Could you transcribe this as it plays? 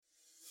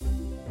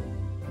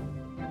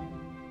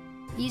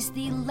He's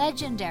the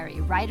legendary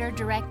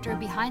writer-director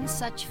behind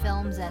such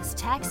films as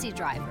Taxi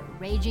Driver,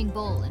 Raging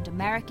Bull, and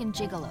American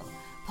Gigolo.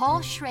 Paul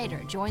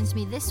Schrader joins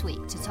me this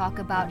week to talk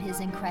about his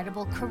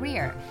incredible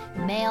career,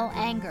 male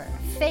anger,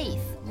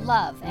 faith,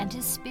 love, and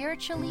his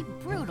spiritually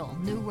brutal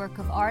new work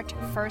of art,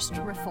 First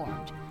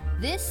Reformed.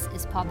 This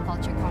is Pop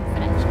Culture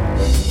Confidential.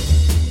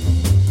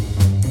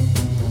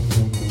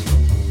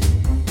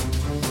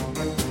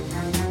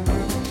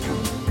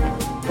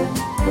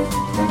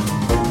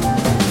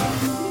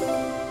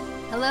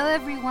 Hello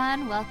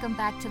everyone, welcome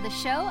back to the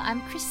show.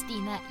 I'm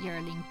Christina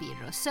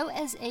Yerling-Biro. So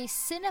as a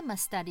cinema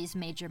studies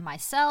major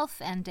myself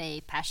and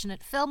a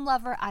passionate film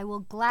lover, I will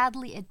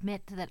gladly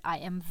admit that I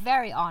am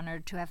very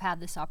honored to have had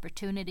this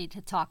opportunity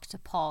to talk to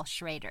Paul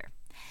Schrader.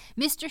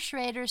 Mr.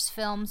 Schrader's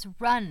films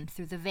run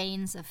through the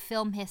veins of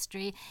film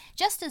history,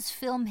 just as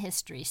film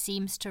history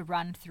seems to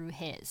run through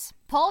his.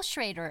 Paul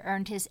Schrader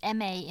earned his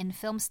M.A. in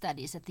Film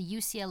Studies at the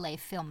UCLA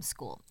Film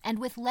School, and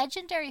with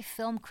legendary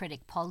film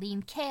critic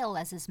Pauline Kael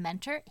as his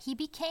mentor, he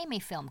became a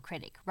film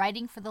critic,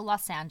 writing for the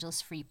Los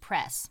Angeles Free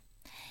Press.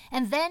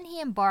 And then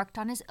he embarked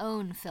on his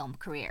own film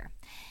career.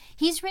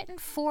 He's written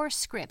 4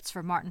 scripts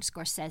for Martin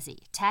Scorsese: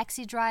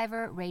 Taxi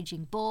Driver,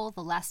 Raging Bull,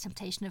 The Last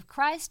Temptation of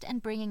Christ,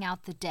 and Bringing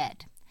Out the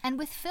Dead. And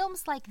with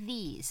films like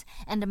these,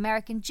 and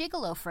American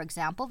Gigolo, for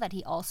example, that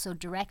he also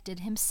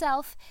directed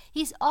himself,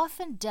 he's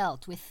often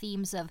dealt with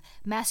themes of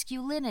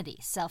masculinity,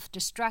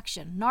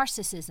 self-destruction,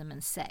 narcissism,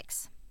 and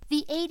sex.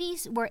 The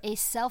 80s were a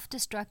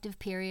self-destructive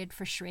period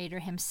for Schrader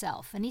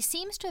himself, and he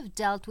seems to have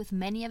dealt with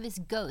many of his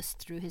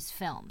ghosts through his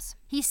films.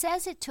 He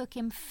says it took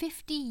him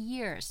 50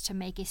 years to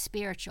make a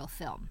spiritual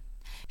film.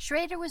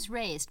 Schrader was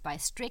raised by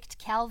strict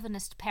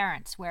Calvinist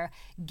parents where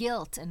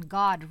guilt and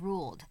God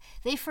ruled.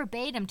 They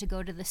forbade him to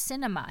go to the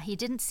cinema. He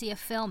didn't see a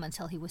film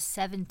until he was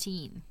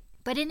 17.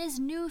 But in his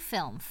new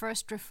film,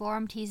 First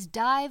Reformed, he's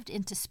dived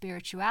into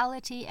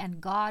spirituality and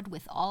God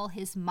with all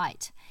his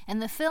might,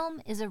 and the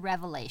film is a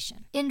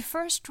revelation. In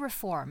First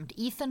Reformed,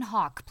 Ethan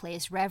Hawke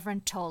plays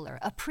Reverend Toller,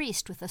 a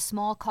priest with a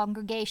small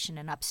congregation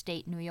in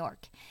upstate New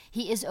York.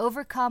 He is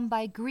overcome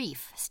by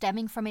grief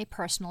stemming from a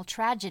personal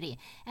tragedy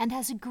and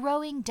has a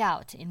growing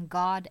doubt in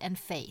God and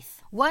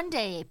faith. One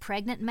day, a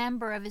pregnant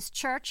member of his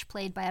church,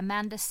 played by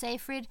Amanda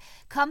Seyfried,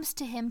 comes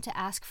to him to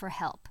ask for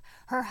help.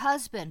 Her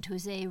husband,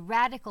 who's a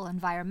radical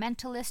environmentalist,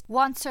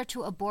 wants her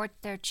to abort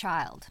their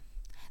child.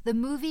 The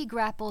movie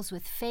grapples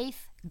with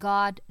faith,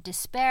 God,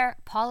 despair,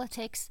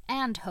 politics,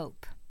 and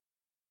hope.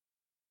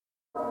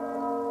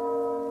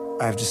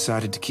 I've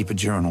decided to keep a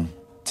journal,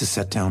 to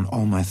set down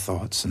all my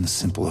thoughts and the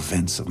simple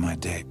events of my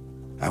day.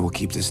 I will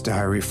keep this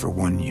diary for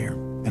 1 year,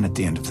 and at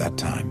the end of that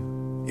time,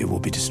 it will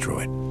be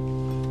destroyed.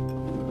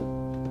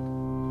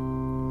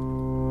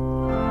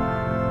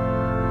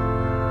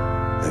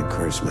 I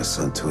encouraged my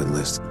son to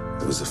enlist.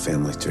 It was a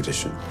family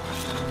tradition.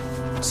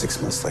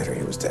 6 months later,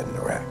 he was dead in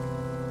Iraq.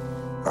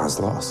 I was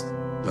lost.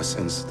 My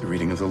son's the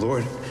reading of the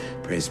Lord.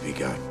 Praise be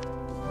God.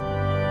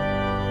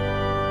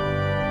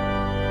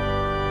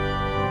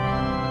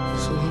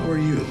 So how are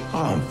you?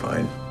 Oh, I'm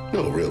fine.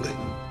 No, really.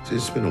 See,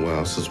 it's been a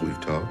while since we've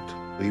talked.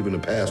 Even a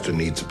pastor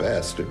needs a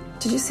pastor.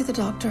 Did you see the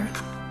doctor?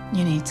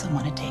 You need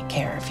someone to take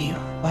care of you.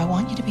 I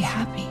want you to be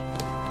happy.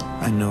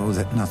 I know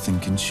that nothing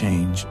can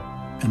change,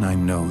 and I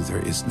know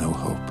there is no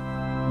hope.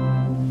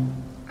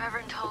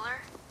 Reverend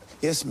Toller?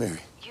 Yes, Mary.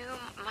 You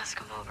must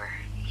come over.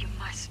 You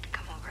must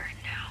come over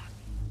now.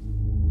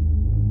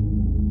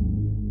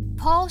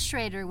 Paul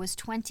Schrader was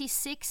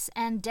 26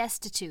 and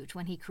destitute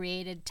when he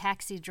created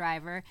Taxi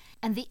Driver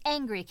and the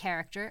angry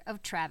character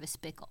of Travis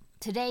Bickle.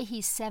 Today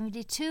he's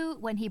 72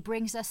 when he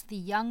brings us the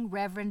young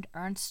Reverend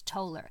Ernst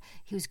Toller,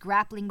 who's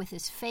grappling with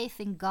his faith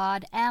in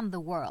God and the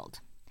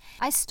world.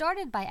 I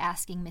started by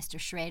asking Mr.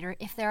 Schrader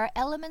if there are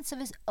elements of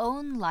his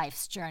own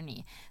life's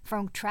journey,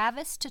 from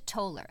Travis to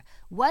Toller.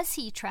 Was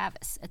he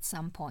Travis at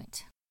some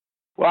point?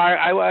 Well,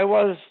 I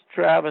was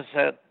Travis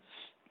at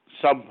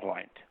some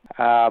point.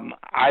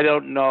 I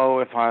don't know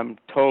if I'm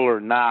Toller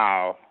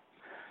now,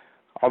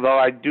 although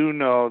I do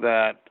know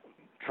that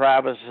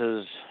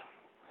Travis's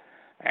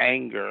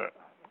anger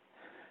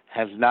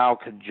has now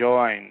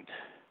conjoined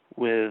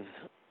with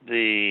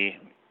the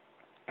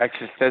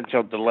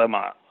existential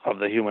dilemma of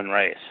the human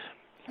race.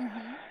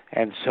 Mm-hmm.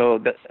 And so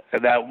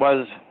that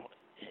was,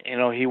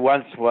 he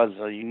once was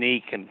a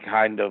unique and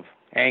kind of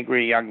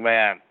angry young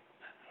man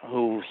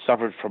who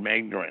suffered from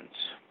ignorance.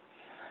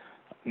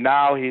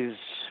 Now he's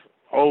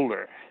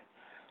older,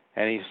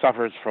 and he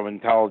suffers from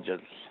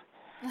intelligence,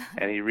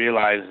 and he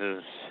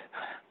realizes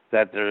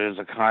that there is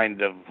a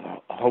kind of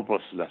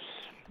hopelessness.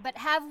 But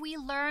have we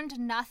learned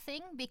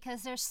nothing?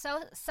 Because there's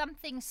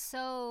something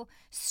so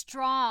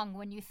strong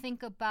when you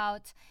think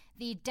about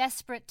the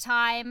desperate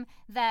time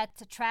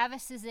that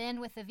Travis is in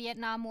with the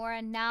Vietnam War,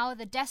 and now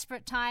the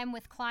desperate time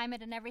with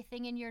climate and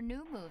everything in your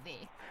new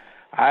movie.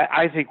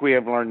 I think we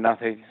have learned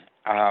nothing.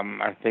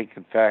 I think,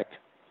 in fact,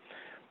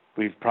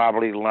 we've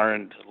probably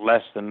learned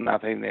less than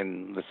nothing,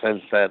 in the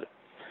sense that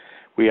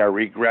we are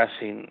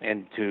regressing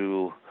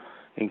into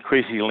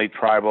increasingly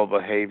tribal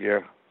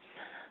behavior,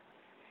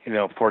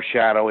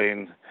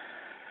 foreshadowing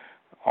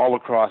all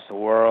across the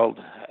world,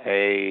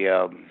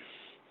 a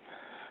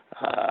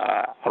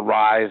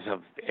rise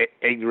of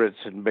ignorance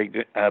and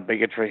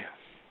bigotry.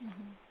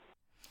 Mm-hmm.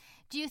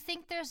 Do you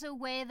think there's a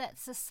way that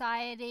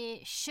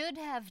society should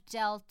have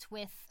dealt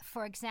with,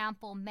 for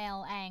example,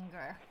 male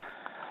anger?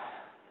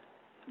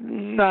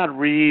 Not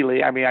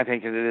really. I mean, I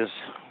think it is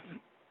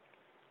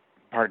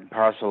part and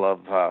parcel of,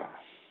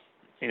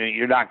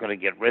 you're not going to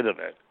get rid of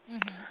it.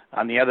 Mm-hmm.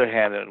 On the other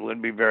hand, it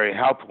would be very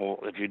helpful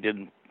if you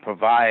didn't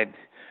provide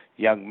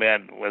young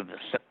men with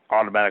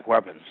automatic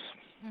weapons.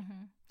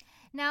 Mm-hmm.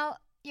 Now,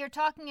 you're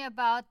talking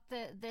about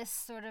this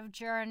sort of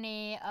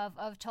journey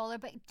of Toller,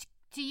 but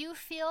do you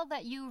feel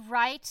that you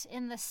write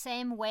in the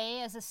same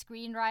way as a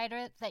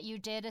screenwriter that you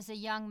did as a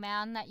young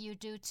man that you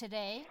do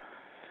today?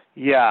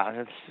 Yeah,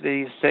 it's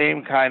the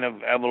same kind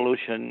of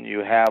evolution. You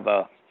have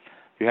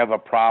a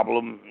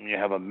problem, you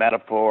have a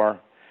metaphor,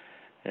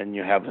 and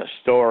you have a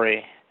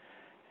story,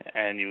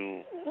 and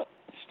you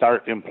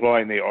start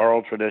employing the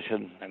oral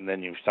tradition, and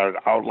then you start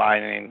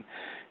outlining,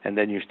 and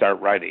then you start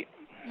writing.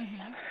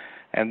 Mm-hmm.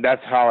 And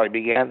that's how I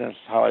began. That's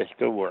how I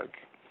still work.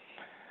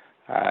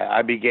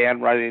 I began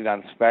writing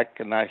on spec,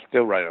 and I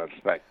still write on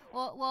spec.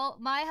 Well,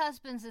 my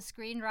husband's a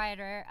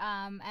screenwriter,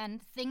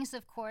 and things,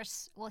 of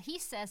course, he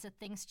says that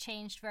things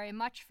changed very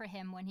much for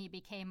him when he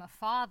became a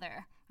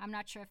father. I'm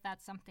not sure if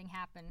that's something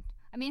happened.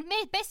 I mean,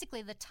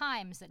 basically the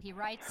times that he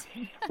writes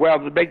in. Well,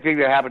 the big thing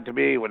that happened to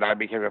me when I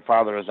became a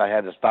father is I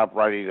had to stop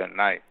writing at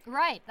night.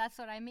 Right, that's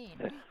what I mean.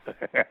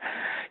 I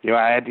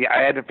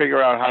had to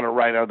figure out how to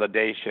write on the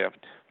day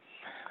shift,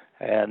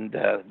 and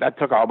that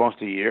took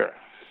almost a year.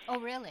 Oh,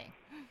 really?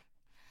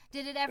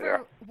 Did it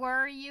ever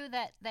worry you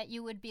that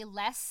you would be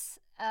less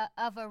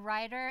of a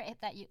writer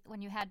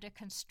when you had to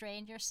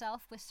constrain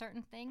yourself with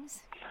certain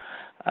things?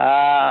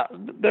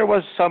 There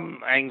was some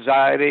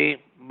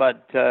anxiety,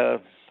 but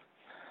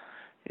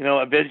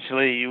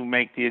eventually you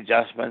make the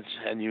adjustments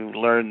and you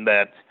learn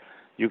that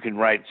you can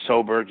write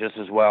sober just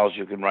as well as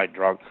you can write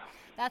drunk.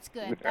 That's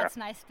good. That's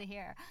nice to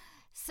hear.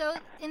 So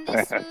in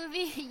this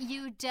movie,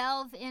 you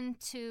delve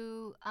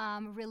into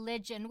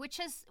religion, which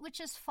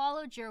has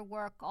followed your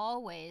work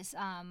always,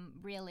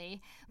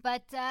 really.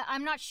 But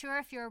I'm not sure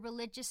if you're a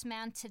religious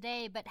man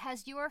today, but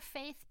has your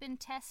faith been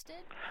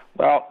tested?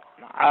 Well,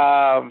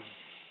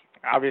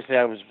 obviously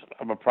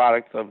I'm a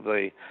product of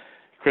the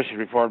Christian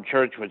Reformed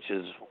Church, which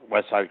is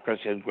Westside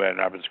Christian, Grand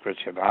Rapids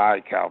Christian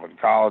High, Calvin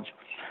College,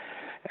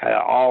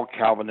 all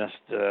Calvinist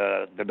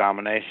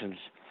denominations.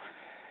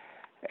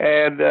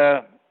 And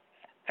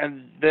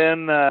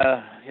then,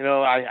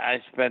 I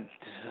spent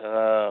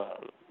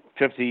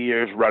 50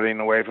 years running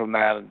away from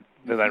that, and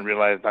then I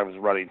realized I was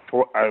running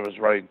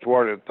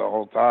toward it the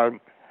whole time.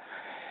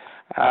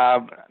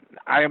 I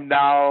am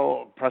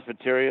now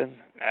Presbyterian.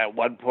 At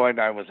one point,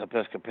 I was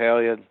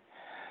Episcopalian.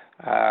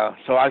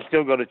 So I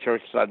still go to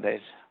church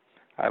Sundays.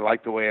 I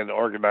like the way it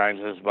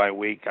organizes my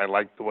week. I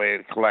like the way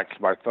it collects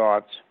my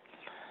thoughts.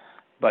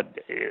 But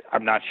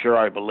I'm not sure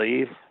I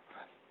believe.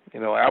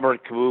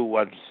 Albert Camus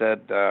once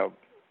said,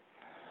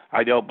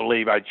 I don't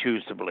believe, I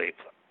choose to believe.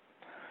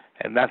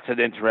 And that's an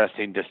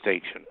interesting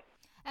distinction.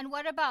 And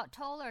what about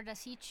Toller?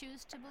 Does he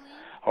choose to believe?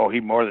 Oh, he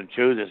more than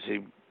chooses.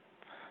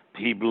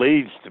 He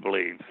believes to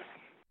believe.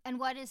 And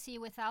what is he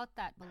without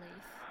that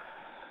belief?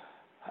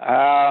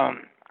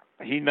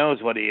 He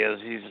knows what he is.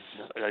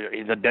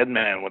 He's a dead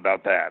man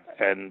without that.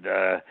 And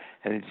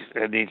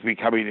he's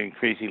becoming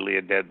increasingly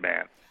a dead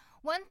man.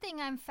 One thing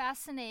I'm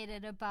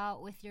fascinated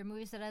about with your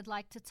movies that I'd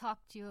like to talk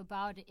to you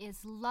about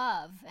is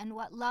love and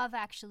what love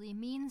actually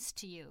means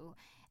to you.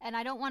 And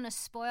I don't want to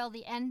spoil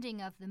the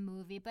ending of the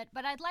movie, but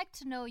I'd like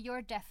to know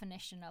your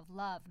definition of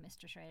love,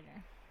 Mr.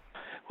 Schrader.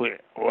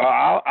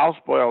 Well, I'll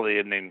spoil the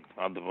ending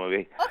of the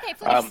movie. Okay,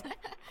 please.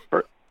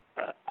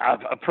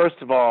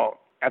 First of all,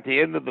 at the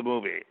end of the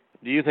movie,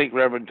 do you think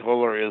Reverend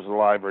Toller is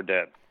alive or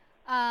dead?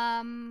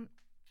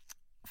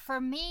 For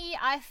me,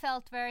 I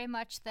felt very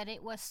much that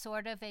it was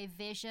sort of a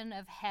vision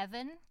of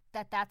heaven,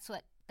 that's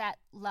what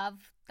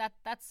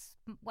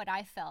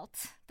I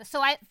felt.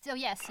 So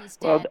yes, he's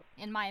dead,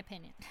 in my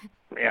opinion.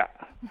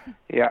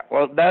 Yeah.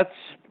 Well, that's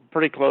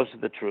pretty close to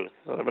the truth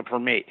for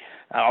me.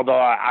 Although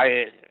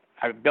I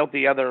built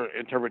the other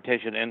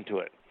interpretation into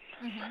it.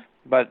 Mm-hmm.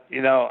 But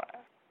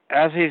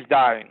as he's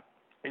dying,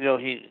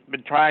 he's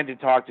been trying to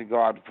talk to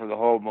God for the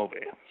whole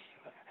movie.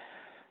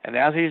 And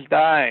as he's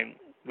dying,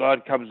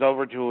 God comes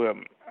over to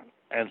him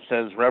and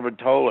says, Reverend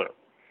Toller,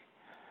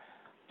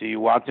 do you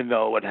want to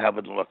know what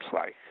heaven looks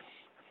like?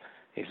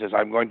 He says,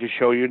 I'm going to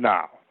show you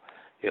now.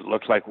 It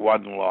looks like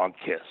one long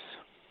kiss.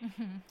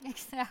 Mm-hmm.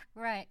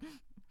 Exactly, right.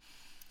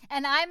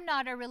 And I'm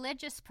not a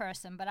religious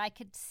person, but I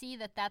could see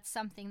that that's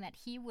something that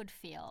he would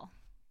feel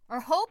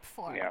or hope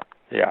for.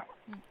 Yeah.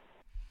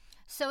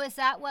 So is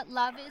that what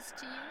love is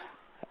to you?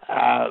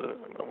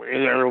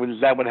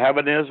 Is that what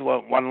heaven is?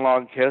 One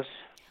long kiss?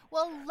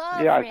 Well,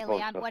 love, yeah,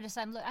 really.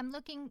 I'm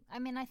looking. I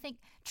mean, I think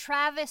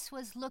Travis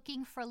was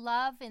looking for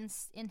love in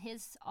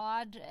his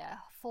odd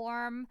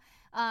form.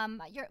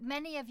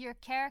 Many of your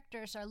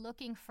characters are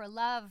looking for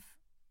love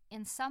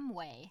in some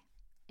way.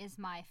 is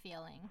my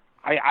feeling.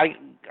 I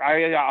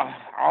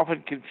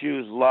often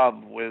confuse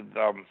love with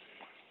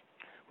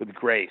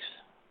grace.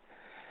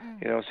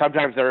 You know,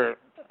 sometimes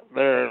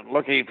they're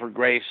looking for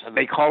grace and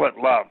they call it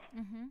love.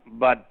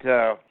 But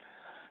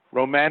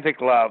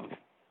romantic love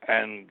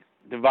and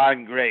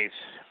divine grace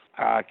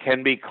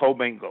can be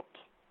commingled.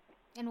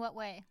 In what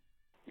way?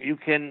 You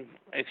can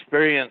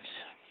experience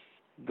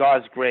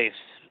God's grace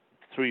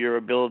through your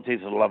ability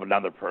to love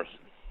another person.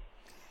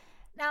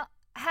 Now,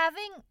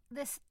 having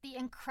the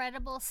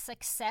incredible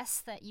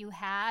success that you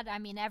had, I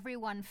mean,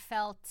 everyone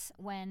felt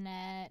when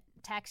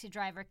Taxi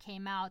Driver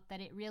came out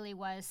that it really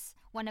was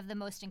one of the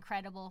most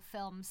incredible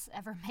films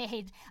ever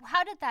made.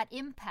 How did that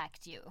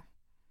impact you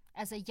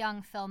as a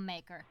young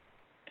filmmaker?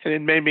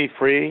 It made me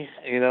free.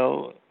 You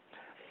know,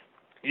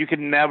 you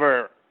can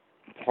never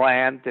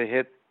plan to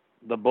hit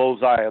the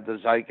bullseye of the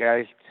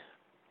zeitgeist.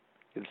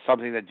 It's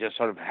something that just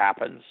sort of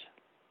happens.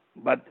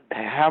 But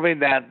having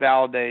that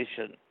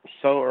validation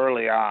so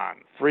early on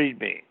freed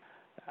me.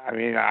 I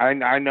mean,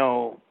 I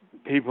know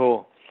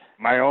people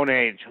my own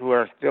age who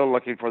are still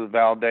looking for the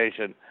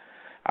validation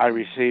I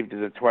received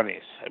in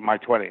my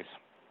 20s.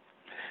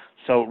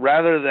 So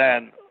rather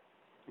than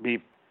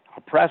be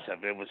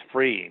oppressive, it was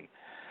freeing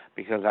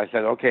because I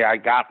said, okay, I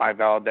got my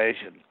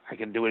validation. I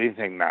can do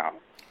anything now.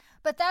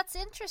 But that's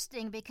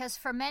interesting because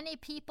for many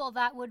people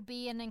that would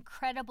be an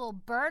incredible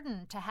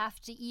burden to have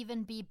to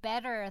even be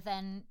better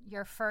than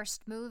your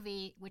first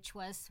movie, which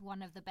was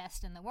one of the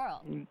best in the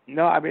world.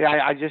 No, I mean,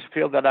 I just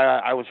feel that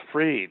I was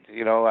freed.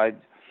 You know, I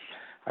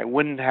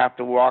wouldn't have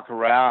to walk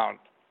around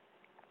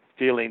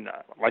feeling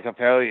like a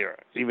failure,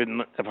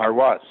 even if I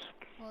was.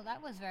 Well,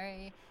 that was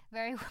very,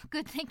 very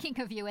good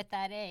thinking of you at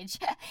that age.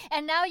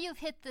 And now you've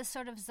hit this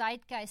sort of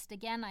zeitgeist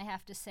again, I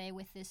have to say,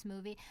 with this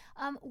movie.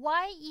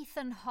 Why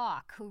Ethan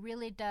Hawke, who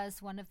really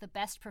does one of the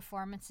best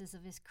performances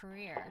of his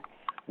career?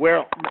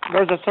 Well,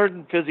 there's a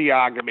certain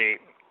physiognomy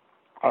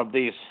of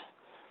these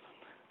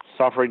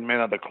suffering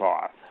men of the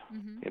cloth.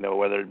 You know,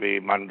 whether it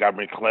be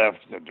Montgomery Clift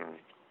or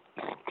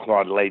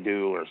Claude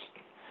Ledoux,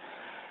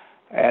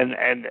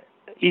 and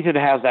Ethan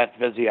has that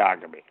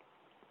physiognomy.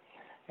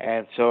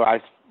 And so I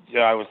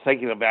was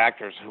thinking of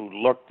actors who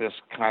look this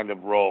kind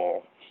of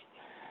role.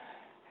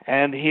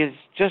 And he's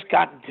just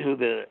gotten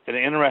to an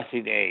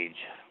interesting age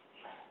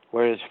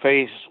where his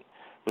face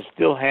was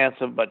still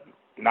handsome but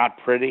not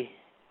pretty.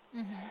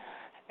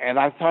 And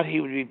I thought he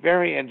would be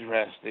very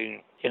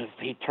interesting if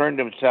he turned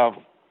himself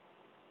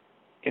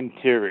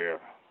interior.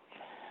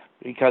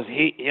 Because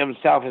he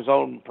himself, his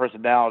own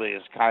personality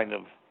is kind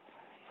of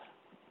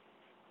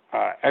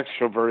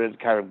extroverted,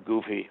 kind of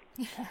goofy.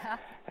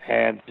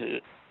 And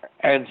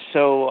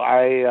so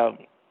I,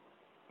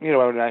 you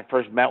know, when I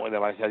first met with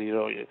him, I said, you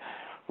know,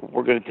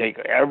 we're going to take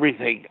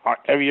everything,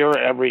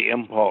 every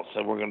impulse,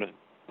 and we're going to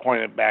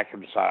point it back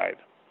inside.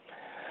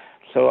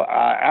 So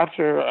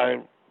after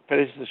I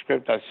finished the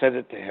script, I sent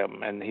it to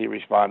him, and he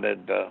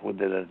responded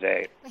within a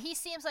day. Well, he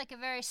seems like a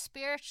very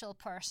spiritual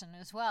person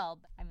as well.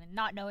 I mean,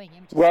 not knowing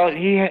him. Well,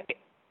 he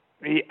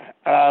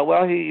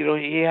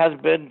has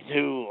been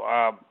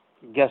to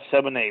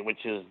Gethsemane,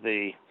 which is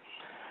the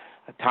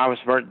Thomas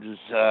Merton's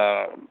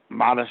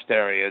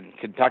monastery in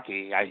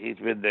Kentucky. He's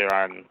been there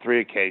on 3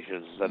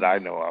 occasions that I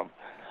know of.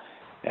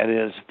 And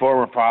his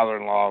former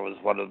father-in-law was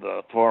one of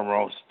the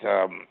foremost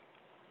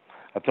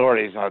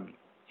authorities on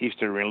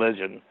Eastern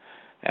religion.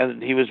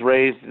 And he was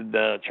raised in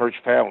the church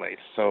family.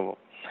 So,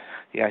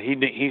 yeah,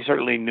 he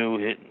certainly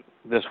knew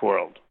this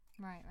world.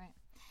 Right.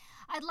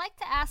 I'd like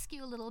to ask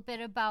you a little bit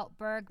about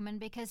Bergman,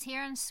 because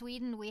here in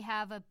Sweden we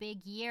have a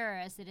big year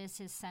as it is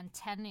his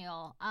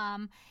centennial.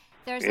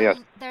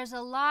 There's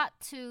a lot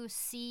to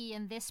see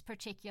in this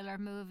particular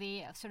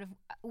movie, sort of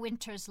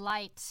Winter's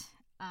Light,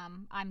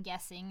 I'm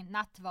guessing,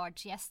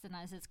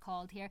 Nattvardsgästerna as it's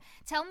called here.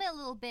 Tell me a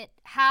little bit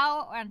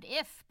how and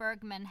if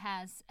Bergman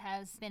has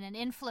been an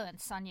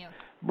influence on you.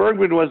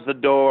 Bergman was the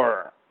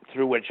door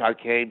through which I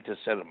came to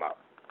cinema.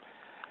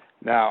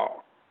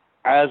 Now,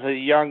 as a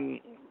young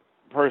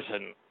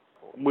person,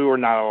 we were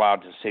not allowed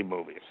to see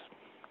movies.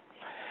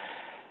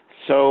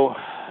 So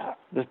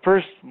the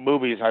first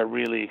movies I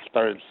really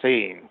started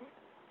seeing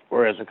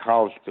were as a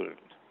college student.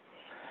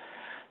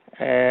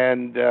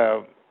 And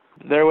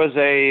there was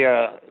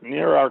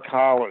near our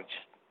college,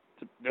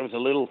 there was a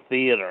little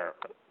theater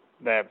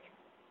that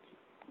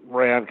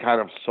ran kind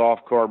of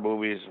softcore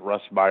movies,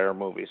 Russ Meyer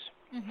movies.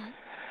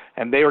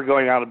 And they were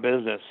going out of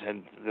business,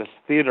 and this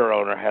theater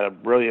owner had a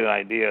brilliant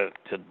idea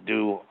to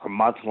do a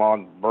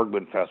month-long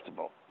Bergman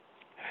festival.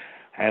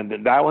 And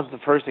that was the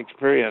first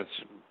experience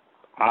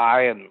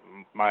I and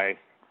my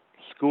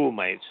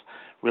schoolmates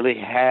really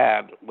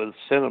had with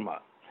cinema.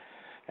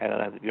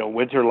 And, you know,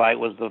 Winter Light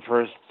was the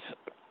first,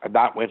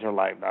 not Winter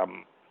Light,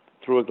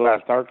 Through a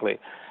Glass Darkly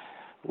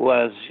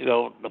was, you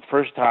know, the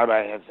first time I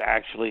had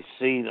actually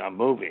seen a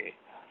movie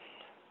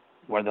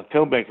where the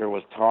filmmaker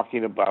was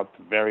talking about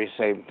the very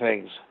same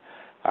things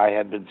I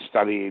had been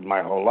studying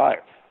my whole life.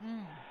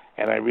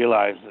 And I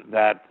realized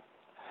that,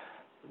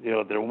 you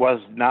know, there was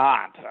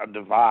not a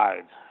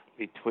divide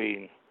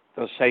between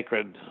the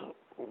sacred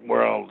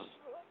world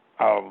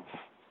of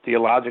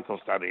theological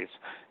studies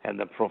and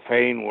the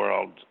profane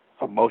world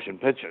of motion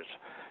pictures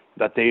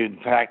that they, in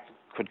fact,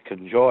 could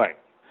conjoin.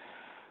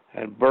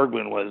 And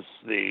Bergman was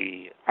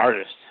the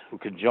artist who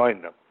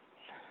conjoined them.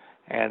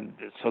 And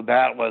so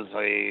that was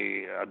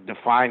a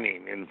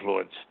defining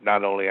influence,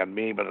 not only on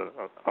me, but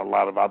a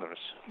lot of others.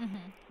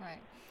 Mm-hmm, right.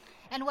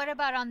 And what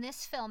about on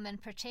this film in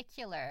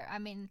particular? I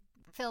mean,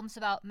 films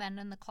about Men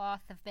in the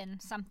Cloth have been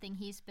something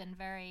he's been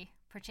very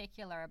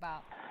particular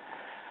about.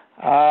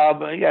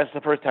 Yes,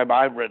 the first time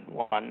I've read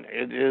one.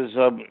 It is,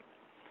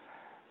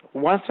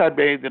 once I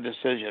made the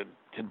decision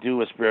to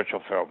do a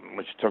spiritual film,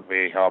 which took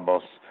me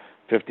almost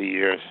 50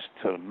 years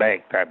to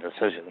make that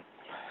decision,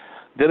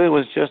 then it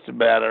was just a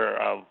matter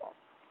of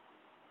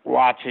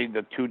watching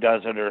the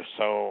 24 or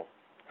so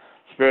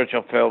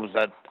spiritual films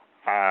that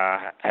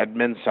had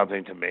meant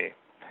something to me,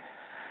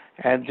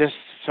 and just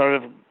sort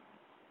of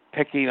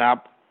picking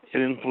up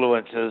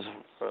influences,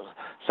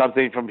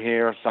 something from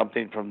here,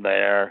 something from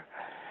there.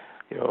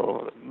 You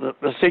know,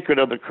 the secret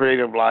of the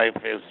creative life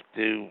is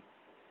to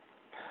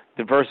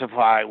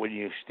diversify when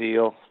you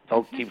steal.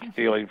 Don't keep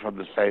stealing from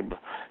the same,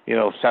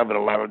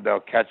 7-Eleven, they'll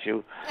catch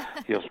you.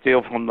 You'll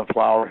steal from the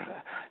flower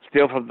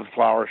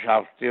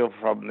shop, steal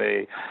from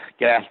the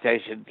gas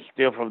station,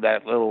 steal from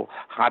that little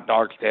hot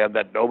dog stand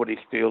that nobody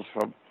steals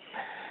from,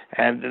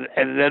 and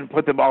then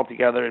put them all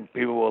together, and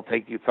people will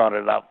think you thought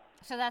it up.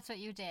 So that's what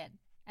you did,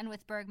 and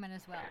with Bergman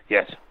as well.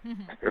 Yes.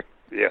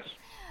 Yes.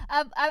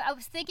 I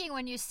was thinking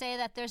when you say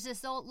that, there's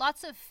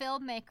lots of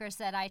filmmakers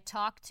that I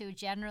talk to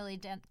generally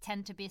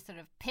tend to be sort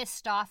of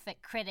pissed off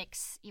at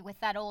critics with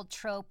that old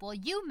trope, well,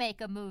 you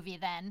make a movie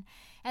then.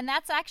 And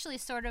that's actually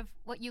sort of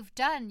what you've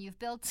done. You've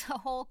built a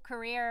whole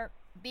career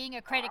being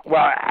a critic.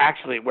 Well,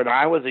 actually, when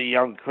I was a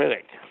young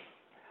critic,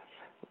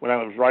 when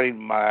I was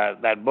writing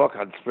that book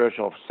on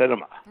spiritual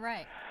cinema,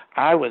 right,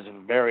 I was a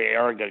very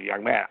arrogant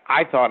young man.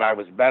 I thought I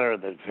was better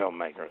than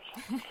filmmakers.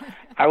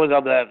 I was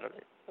of that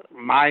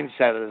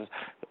mindset is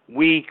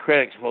we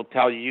critics will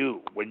tell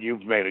you when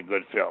you've made a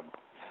good film.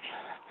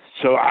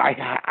 So I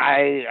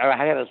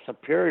had a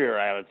superior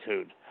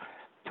attitude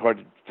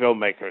toward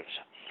filmmakers.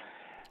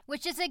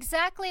 Which is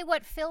exactly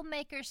what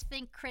filmmakers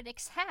think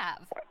critics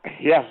have.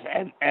 Yes,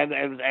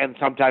 and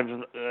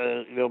sometimes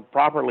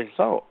properly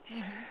so.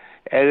 Mm-hmm.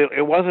 And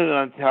it wasn't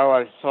until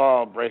I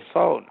saw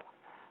Bresson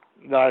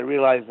that I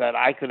realized that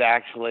I could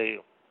actually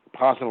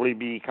possibly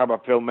become a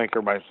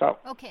filmmaker myself.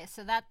 Okay,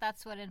 so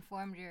that's what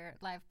informed your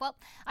life. Well,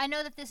 I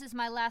know that this is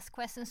my last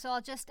question, so I'll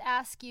just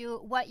ask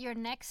you what your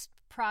next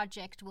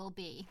project will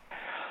be.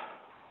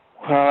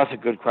 Well, that's a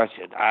good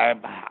question.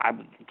 I'm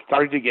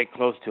starting to get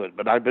close to it,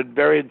 but I've been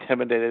very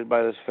intimidated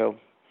by this film.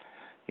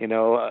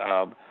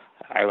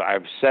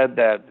 I've said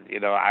that,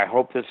 I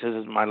hope this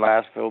isn't my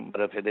last film, but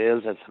if it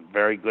is, it's a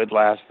very good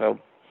last film.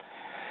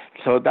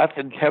 So that's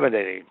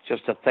intimidating,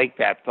 just to think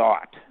that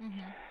thought. Mm-hmm.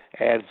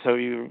 And so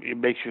it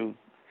makes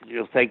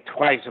you'll think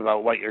twice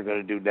about what you're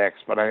going to do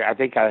next. But I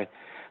think I've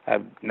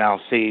now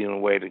seen a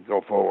way to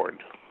go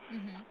forward.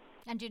 Mm-hmm.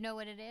 And do you know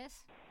what it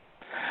is?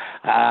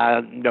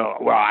 No.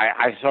 Well,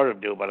 I sort of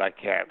do, but I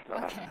can't.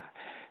 Okay.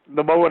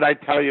 The moment I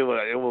tell you,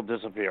 it will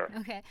disappear.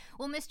 Okay.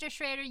 Well, Mr.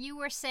 Schrader, you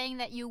were saying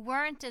that you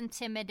weren't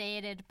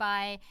intimidated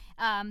by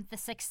the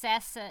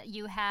success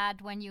you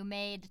had when you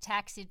made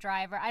Taxi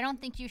Driver. I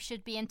don't think you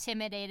should be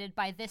intimidated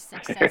by this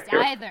success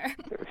either.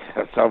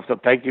 So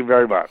thank you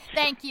very much.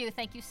 Thank you.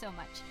 Thank you so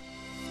much.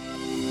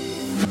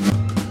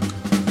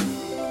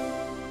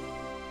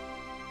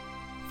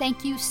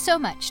 Thank you so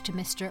much to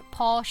Mr.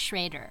 Paul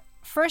Schrader.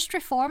 First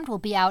Reformed will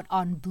be out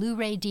on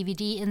Blu-ray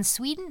DVD in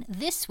Sweden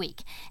this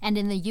week, and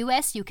in the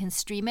US you can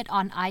stream it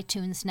on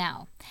iTunes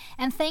now.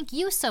 And thank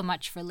you so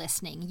much for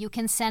listening. You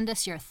can send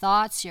us your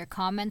thoughts, your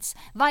comments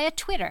via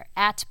Twitter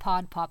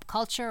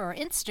 @PodPopCulture or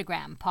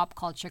Instagram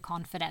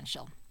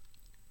PopCultureConfidential.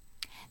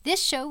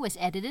 This show was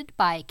edited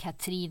by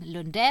Katrin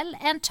Lundell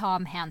and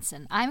Tom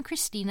Hansen. I'm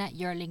Christina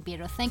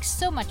Jörling-Biro. Thanks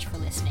so much for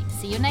listening.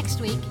 See you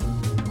next week.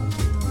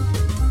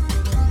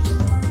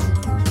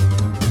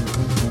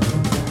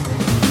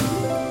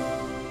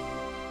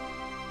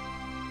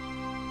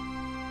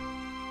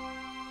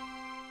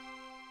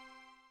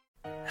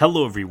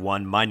 Hello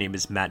everyone, my name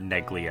is Matt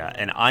Neglia,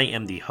 and I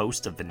am the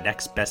host of the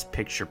Next Best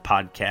Picture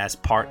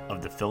podcast, part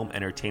of the Film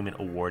Entertainment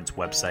Awards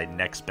website,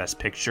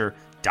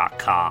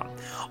 nextbestpicture.com.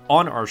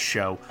 On our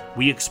show,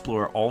 we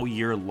explore all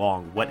year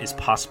long what is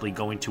possibly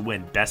going to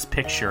win Best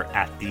Picture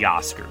at the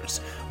Oscars.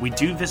 We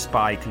do this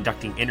by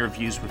conducting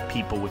interviews with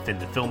people within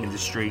the film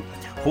industry,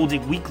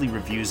 holding weekly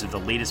reviews of the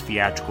latest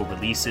theatrical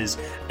releases,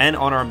 and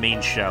on our main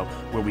show,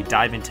 where we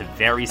dive into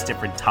various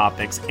different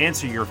topics,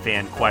 answer your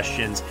fan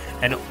questions,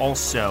 and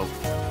also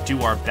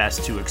do our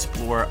best to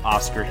explore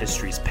Oscar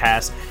history's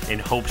past in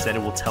hopes that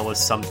it will tell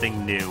us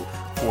something new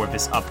for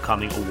this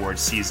upcoming award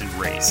season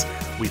race.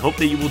 We hope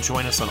that you will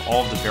join us on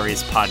all of the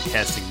various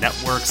podcasting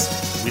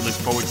networks. We look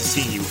forward to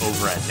seeing you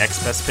over at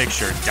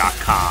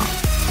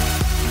nextbestpicture.com.